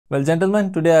Well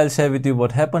gentlemen, today I'll share with you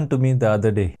what happened to me the other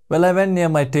day. Well, I went near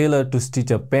my tailor to stitch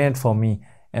a pant for me,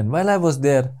 and while I was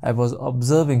there, I was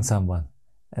observing someone.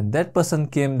 And that person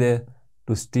came there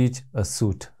to stitch a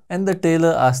suit. And the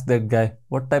tailor asked that guy,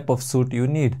 what type of suit you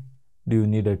need? Do you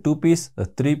need a 2-piece, a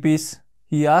 3-piece?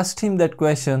 He asked him that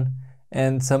question,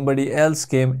 and somebody else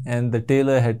came and the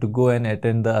tailor had to go and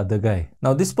attend the other guy.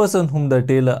 Now this person whom the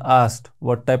tailor asked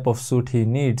what type of suit he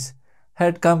needs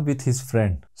had come with his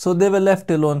friend. So they were left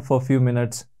alone for a few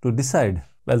minutes to decide.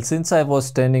 Well, since I was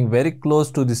standing very close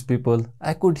to these people,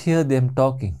 I could hear them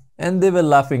talking. And they were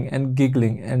laughing and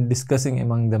giggling and discussing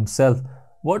among themselves,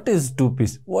 what is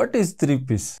 2-piece? What is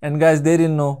 3-piece? And guys, they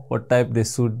didn't know what type of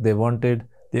suit they wanted.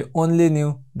 They only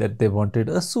knew that they wanted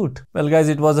a suit. Well guys,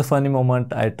 it was a funny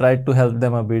moment. I tried to help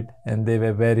them a bit and they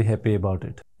were very happy about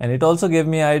it. And it also gave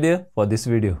me an idea for this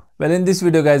video. Well, in this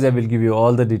video guys, I will give you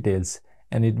all the details.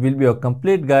 And it will be a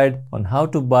complete guide on how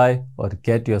to buy or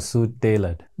get your suit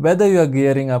tailored. Whether you are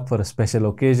gearing up for a special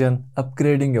occasion,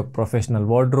 upgrading your professional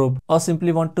wardrobe, or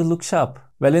simply want to look sharp.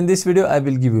 Well, in this video, I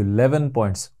will give you 11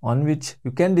 points on which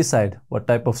you can decide what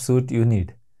type of suit you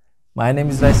need. My name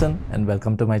is Ryson and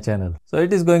welcome to my channel. So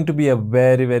it is going to be a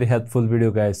very helpful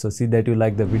video guys. So see that you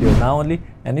like the video now only.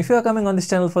 And if you are coming on this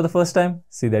channel for the first time,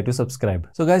 see that you subscribe.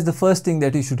 So guys, the first thing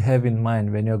that you should have in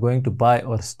mind when you are going to buy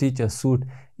or stitch a suit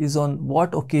is on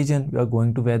what occasion you are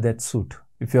going to wear that suit.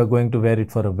 If you are going to wear it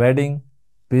for a wedding,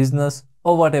 business,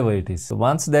 or whatever it is. So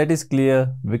once that is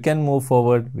clear, we can move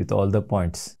forward with all the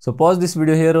points. So pause this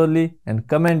video here only and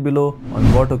comment below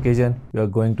on what occasion you are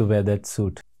going to wear that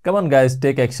suit. Come on guys,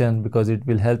 take action because it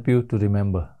will help you to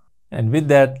remember. And with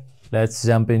that, let's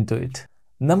jump into it.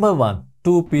 Number 1.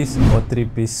 2-piece or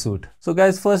 3-piece suit. So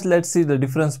guys, first let's see the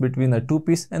difference between a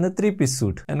 2-piece and a 3-piece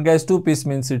suit. And guys, 2-piece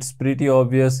means it's pretty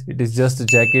obvious. It is just a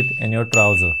jacket and your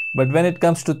trouser. But when it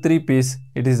comes to 3-piece,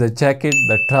 it is a jacket,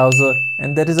 the trouser,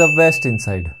 and there is a vest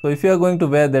inside. So if you are going to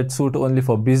wear that suit only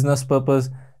for business purpose,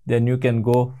 then you can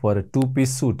go for a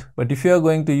 2-piece suit. But if you are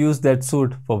going to use that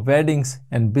suit for weddings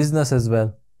and business as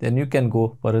well, then you can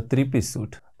go for a 3-piece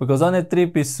suit. Because on a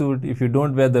 3-piece suit, if you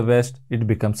don't wear the vest, it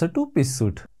becomes a 2-piece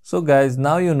suit. So guys,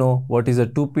 now you know what is a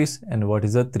 2-piece and what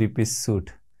is a 3-piece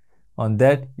suit. On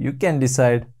that, you can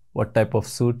decide what type of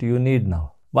suit you need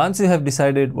now. Once you have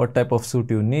decided what type of suit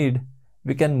you need,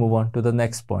 we can move on to the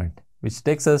next point, which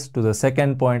takes us to the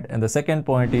second point, and the second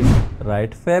point is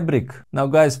right fabric. Now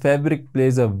guys, fabric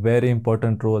plays a very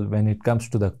important role when it comes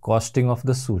to the costing of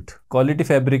the suit. Quality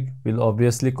fabric will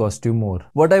obviously cost you more.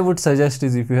 What I would suggest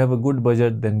is if you have a good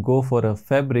budget, then go for a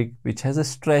fabric which has a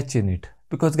stretch in it.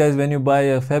 Because guys, when you buy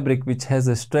a fabric which has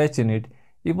a stretch in it,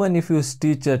 even if you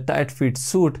stitch a tight fit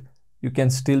suit, you can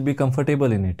still be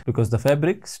comfortable in it because the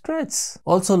fabric stretches.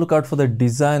 Also look out for the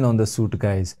design on the suit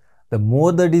guys. The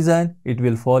more the design, it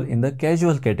will fall in the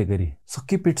casual category. So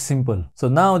keep it simple. So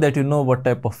now that you know what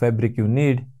type of fabric you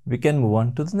need, we can move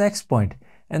on to the next point.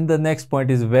 And the next point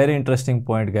is a very interesting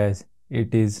point guys.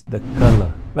 It is the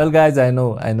color. Well guys, I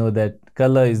know that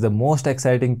color is the most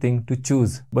exciting thing to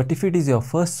choose. But if it is your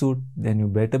first suit, then you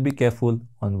better be careful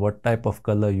on what type of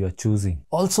color you are choosing.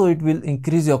 Also, it will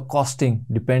increase your costing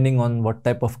depending on what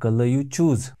type of color you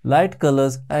choose. Light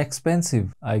colors are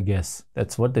expensive, I guess.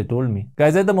 That's what they told me.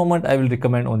 Guys, at the moment, I will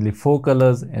recommend only 4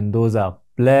 colors, and those are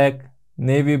black,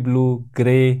 navy blue,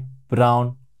 gray,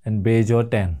 brown, and beige or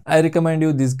tan. I recommend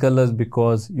you these colors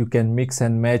because you can mix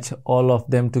and match all of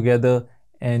them together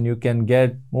and you can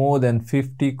get more than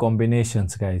 50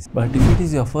 combinations guys. But if it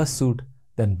is your first suit,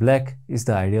 then black is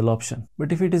the ideal option.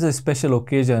 But if it is a special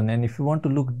occasion and if you want to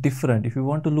look different, if you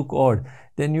want to look odd,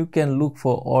 then you can look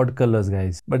for odd colors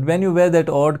guys. But when you wear that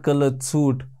odd colored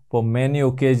suit for many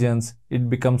occasions, it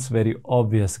becomes very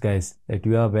obvious guys that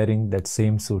you are wearing that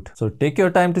same suit. So take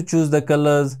your time to choose the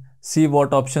colors. See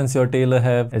what options your tailor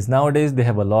have, as nowadays they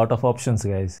have a lot of options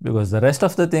guys, because the rest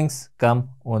of the things come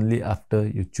only after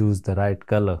you choose the right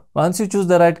color. Once you choose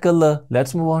the right color,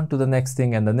 let's move on to the next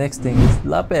thing, and the next thing is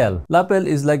lapel. Lapel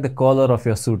is like the collar of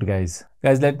your suit guys.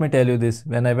 Guys, let me tell you this,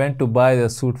 when I went to buy the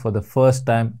suit for the first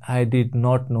time, I did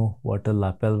not know what a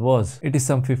lapel was. It is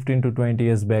some 15 to 20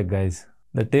 years back guys.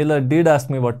 The tailor did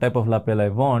ask me what type of lapel I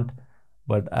want,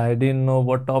 but I didn't know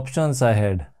what options I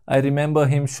had. I remember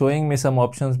him showing me some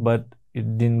options, but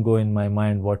it didn't go in my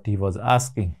mind what he was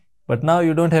asking. But now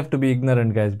you don't have to be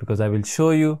ignorant guys, because I will show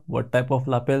you what type of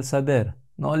lapels are there.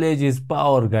 Knowledge is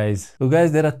power guys. So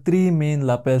guys, there are 3 main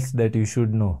lapels that you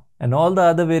should know. And all the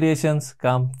other variations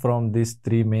come from these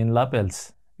 3 main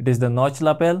lapels. It is the notch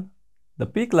lapel, the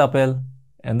peak lapel,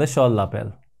 and the shawl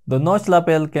lapel. The notch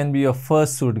lapel can be your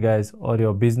first suit guys, or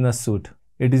your business suit.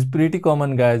 It is pretty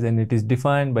common guys, and it is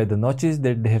defined by the notches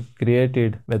that they have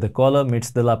created where the collar meets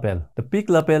the lapel. The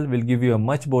peak lapel will give you a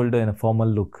much bolder and a formal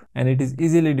look, and it is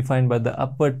easily defined by the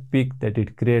upward peak that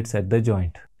it creates at the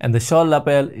joint. And the shawl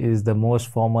lapel is the most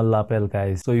formal lapel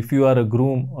guys. So if you are a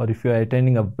groom or if you are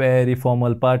attending a very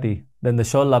formal party, then the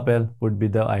shawl lapel would be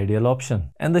the ideal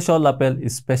option. And the shawl lapel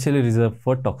is specially reserved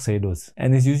for tuxedos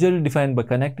and is usually defined by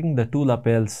connecting the two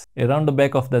lapels around the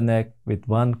back of the neck with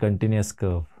one continuous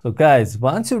curve. So guys,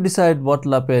 once you decide what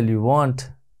lapel you want,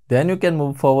 then you can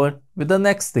move forward with the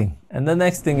next thing. And the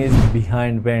next thing is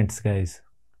behind vents guys.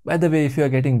 By the way, if you are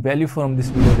getting value from this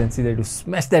video, then see that you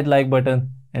smash that like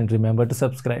button and remember to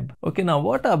subscribe. Okay, now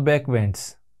what are back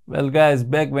vents? Well guys,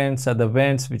 back vents are the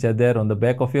vents which are there on the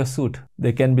back of your suit.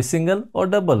 They can be single or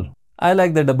double. I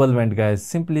like the double vent guys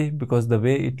simply because the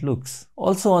way it looks.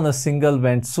 Also on a single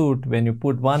vent suit, when you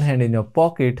put one hand in your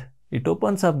pocket, it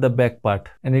opens up the back part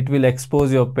and it will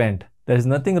expose your pant. There is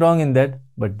nothing wrong in that,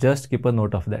 but just keep a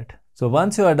note of that. So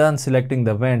once you are done selecting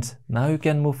the vents, now you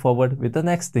can move forward with the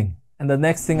next thing. And the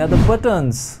next thing are the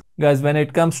buttons. Guys, when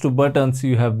it comes to buttons,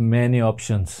 you have many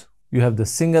options. You have the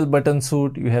single button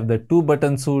suit, you have the 2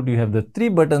 button suit, you have the 3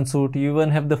 button suit, you even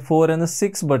have the 4 and the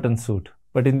 6 button suit.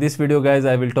 But in this video guys,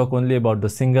 I will talk only about the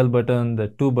single button, the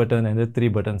 2 button and the 3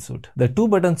 button suit. The 2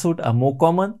 button suit are more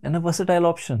common and a versatile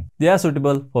option. They are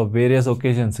suitable for various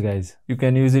occasions guys. You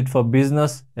can use it for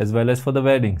business as well as for the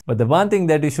weddings. But the one thing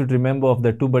that you should remember of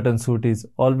the 2 button suit is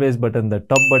always button the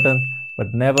top button but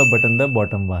never button the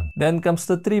bottom one. Then comes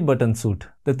the 3 button suit.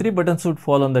 The 3 button suit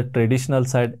fall on the traditional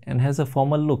side and has a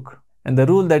formal look. And the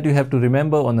rule that you have to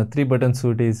remember on a 3 button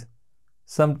suit is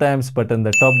sometimes button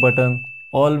the top button,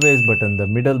 always button the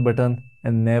middle button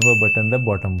and never button the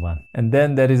bottom one. And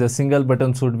then there is a single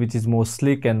button suit which is more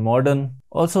sleek and modern.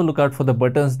 Also look out for the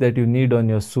buttons that you need on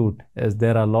your suit, as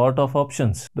there are a lot of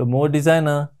options. The more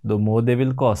designer, the more they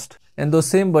will cost. And those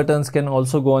same buttons can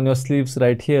also go on your sleeves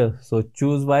right here, so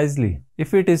choose wisely.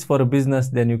 If it is for a business,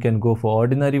 then you can go for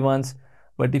ordinary ones.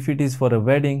 But if it is for a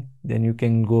wedding, then you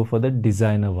can go for the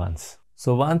designer ones.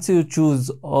 So once you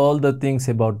choose all the things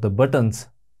about the buttons,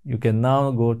 you can now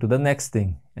go to the next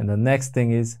thing. And the next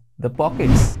thing is the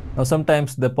pockets. Now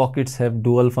sometimes the pockets have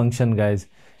dual function guys.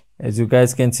 As you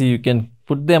guys can see, you can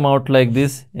put them out like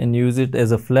this and use it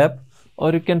as a flap,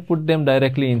 or you can put them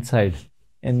directly inside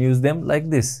and use them like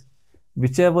this.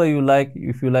 Whichever you like.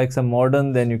 If you like some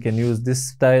modern, then you can use this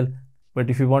style. But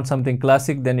if you want something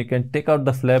classic, then you can take out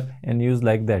the flap and use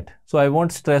like that. So I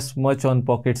won't stress much on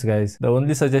pockets guys. The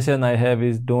only suggestion I have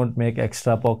is don't make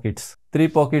extra pockets. 3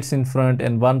 pockets in front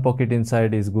and 1 pocket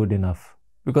inside is good enough.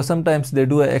 Because sometimes they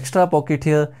do an extra pocket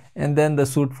here and then the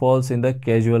suit falls in the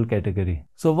casual category.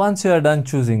 So once you are done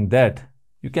choosing that,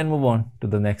 you can move on to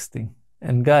the next thing.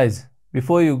 And guys,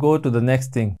 before you go to the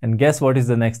next thing, and guess what is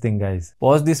the next thing guys?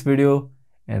 Pause this video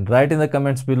and write in the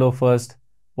comments below first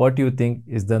what you think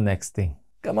is the next thing.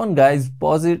 Come on guys,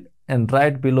 pause it and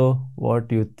write below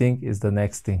what you think is the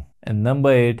next thing. And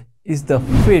number 8 is the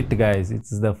fit guys.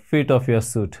 It's the fit of your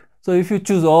suit. So if you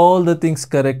choose all the things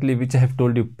correctly which I have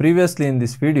told you previously in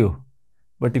this video,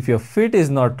 but if your fit is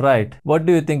not right, what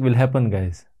do you think will happen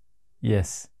guys?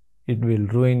 Yes, it will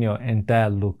ruin your entire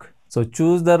look. So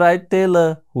choose the right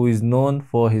tailor who is known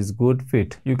for his good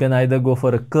fit. You can either go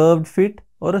for a curved fit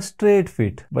or a straight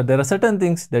fit. But there are certain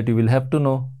things that you will have to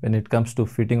know when it comes to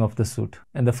fitting of the suit.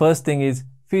 And the first thing is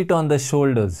fit on the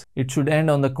shoulders. It should end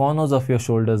on the corners of your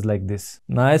shoulders like this.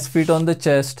 Nice fit on the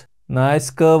chest. Nice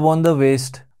curve on the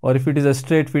waist. Or if it is a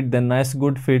straight fit, then nice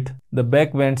good fit. The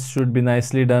back vents should be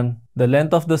nicely done. The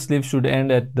length of the sleeve should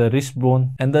end at the wrist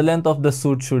bone, and the length of the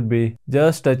suit should be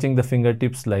just touching the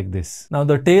fingertips like this. Now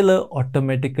the tailor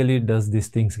automatically does these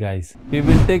things guys. He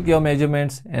will take your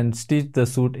measurements and stitch the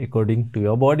suit according to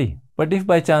your body. But if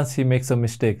by chance he makes a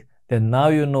mistake, then now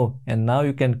you know and now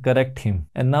you can correct him.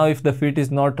 And now if the fit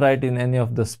is not right in any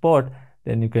of the spot,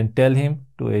 then you can tell him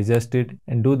to adjust it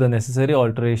and do the necessary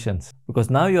alterations. Because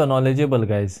now you are knowledgeable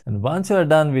guys. And once you are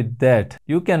done with that,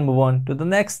 you can move on to the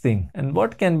next thing. And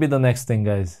what can be the next thing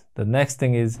guys? The next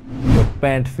thing is your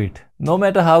pant fit. No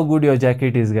matter how good your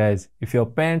jacket is guys, if your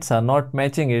pants are not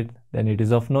matching it, then it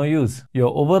is of no use.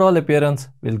 Your overall appearance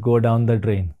will go down the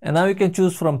drain. And now you can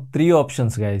choose from 3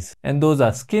 options guys. And those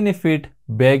are skinny fit,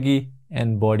 baggy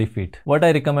and body fit. What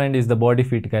I recommend is the body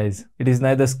fit guys. It is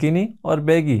neither skinny or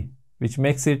baggy, which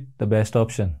makes it the best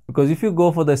option. Because if you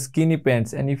go for the skinny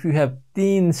pants and if you have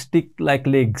thin stick-like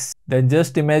legs, then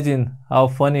just imagine how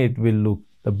funny it will look.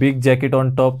 The big jacket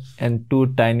on top and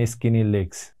 2 tiny skinny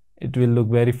legs. It will look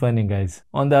very funny guys.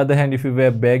 On the other hand, if you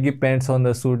wear baggy pants on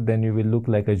the suit, then you will look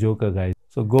like a joker guys.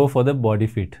 So go for the body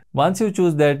fit. Once you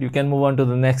choose that, you can move on to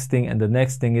the next thing, and the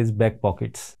next thing is back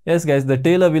pockets. Yes guys, the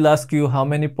tailor will ask you how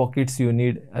many pockets you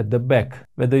need at the back,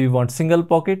 whether you want single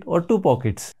pocket or 2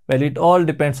 pockets. Well, it all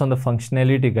depends on the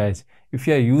functionality guys. If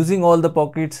you are using all the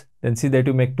pockets, then see that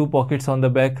you make 2 pockets on the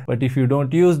back. But if you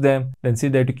don't use them, then see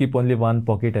that you keep only 1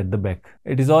 pocket at the back.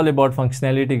 It is all about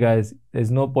functionality guys. There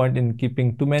is no point in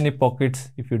keeping too many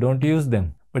pockets if you don't use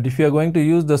them. But if you are going to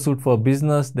use the suit for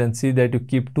business, then see that you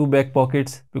keep 2 back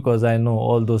pockets, because I know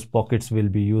all those pockets will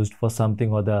be used for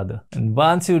something or the other. And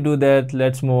once you do that,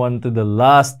 let's move on to the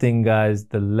last thing guys,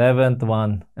 the 11th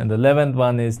one. And the 11th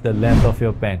one is the length of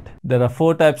your pant. There are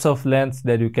 4 types of lengths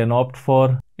that you can opt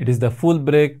for. It is the full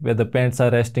break, where the pants are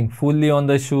resting fully on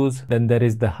the shoes. Then there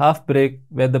is the half break,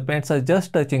 where the pants are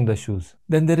just touching the shoes.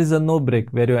 Then there is a no break,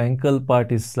 where your ankle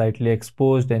part is slightly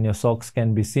exposed and your socks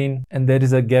can be seen. And there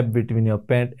is a gap between your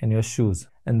pant and your shoes.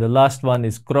 And the last one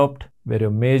is cropped, where your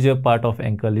major part of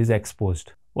ankle is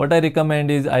exposed. What I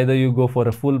recommend is either you go for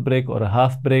a full break or a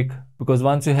half break, because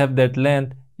once you have that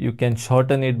length, you can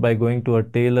shorten it by going to a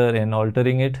tailor and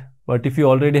altering it. But if you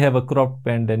already have a cropped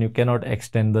pant, then you cannot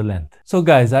extend the length. So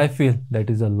guys, I feel that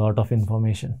is a lot of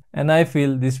information. And I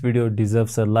feel this video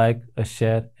deserves a like, a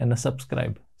share and a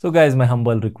subscribe. So guys, my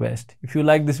humble request, if you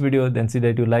like this video, then see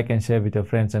that you like and share with your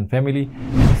friends and family.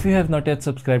 And if you have not yet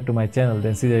subscribed to my channel,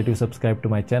 then see that you subscribe to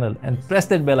my channel and press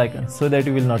that bell icon so that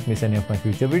you will not miss any of my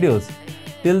future videos.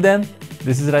 Till then,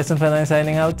 this is Ryson Fernandes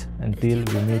signing out. Until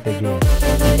we meet again.